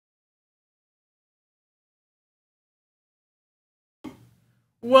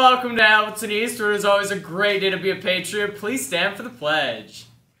Welcome to Appleton East, where it is always a great day to be a patriot. Please stand for the pledge.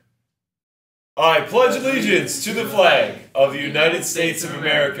 I pledge allegiance to the flag of the United States of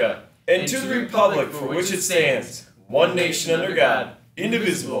America and to the republic for which it stands, one nation under God,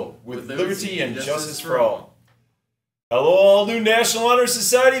 indivisible, with liberty and justice for all. Hello, all new National Honor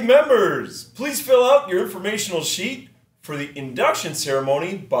Society members. Please fill out your informational sheet for the induction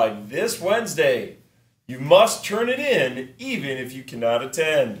ceremony by this Wednesday. You must turn it in even if you cannot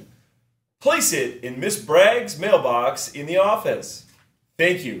attend. Place it in Miss Bragg's mailbox in the office.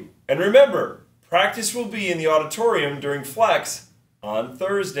 Thank you. And remember, practice will be in the auditorium during Flex on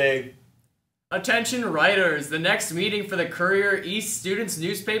Thursday. Attention writers, the next meeting for the Courier East Students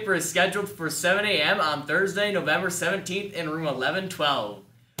newspaper is scheduled for 7 a.m. on Thursday, November 17th in room 1112.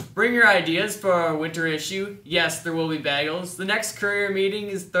 Bring your ideas for our winter issue. Yes, there will be bagels. The next Courier meeting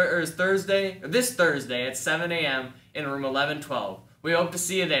is this Thursday at 7 a.m. in room 1112. We hope to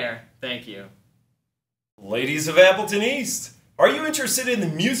see you there. Thank you. Ladies of Appleton East, are you interested in the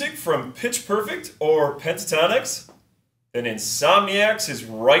music from Pitch Perfect or Pentatonics? Then Insomniacs is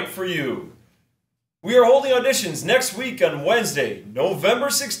right for you. We are holding auditions next week on Wednesday, November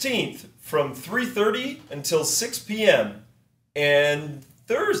 16th from 3:30 until 6 p.m. and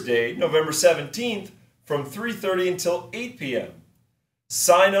Thursday, November 17th from 3:30 until 8 p.m.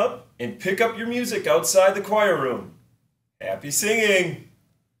 Sign up and pick up your music outside the choir room. Happy singing!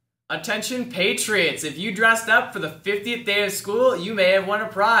 Attention Patriots, if you dressed up for the 50th day of school, you may have won a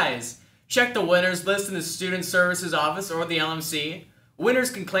prize. Check the winners list in the Student Services Office or the LMC.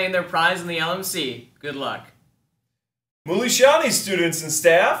 Winners can claim their prize in the LMC. Good luck. Mulishani students and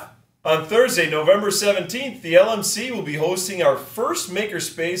staff, on Thursday, November 17th, the LMC will be hosting our first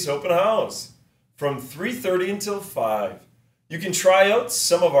Makerspace open house from 3:30 until 5. You can try out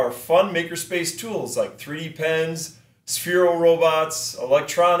some of our fun Makerspace tools like 3D pens, Sphero robots,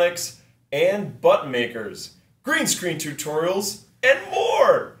 electronics, and button makers, green screen tutorials, and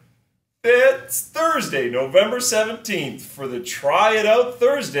more. It's Thursday, November 17th for the Try It Out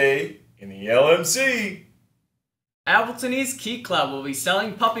Thursday in the LMC. Appleton East Key Club will be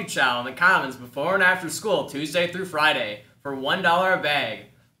selling puppy chow in the Commons before and after school Tuesday through Friday for $1 a bag.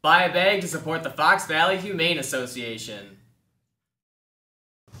 Buy a bag to support the Fox Valley Humane Association.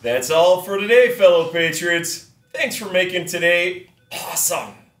 That's all for today, fellow patriots. Thanks for making today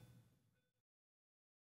awesome.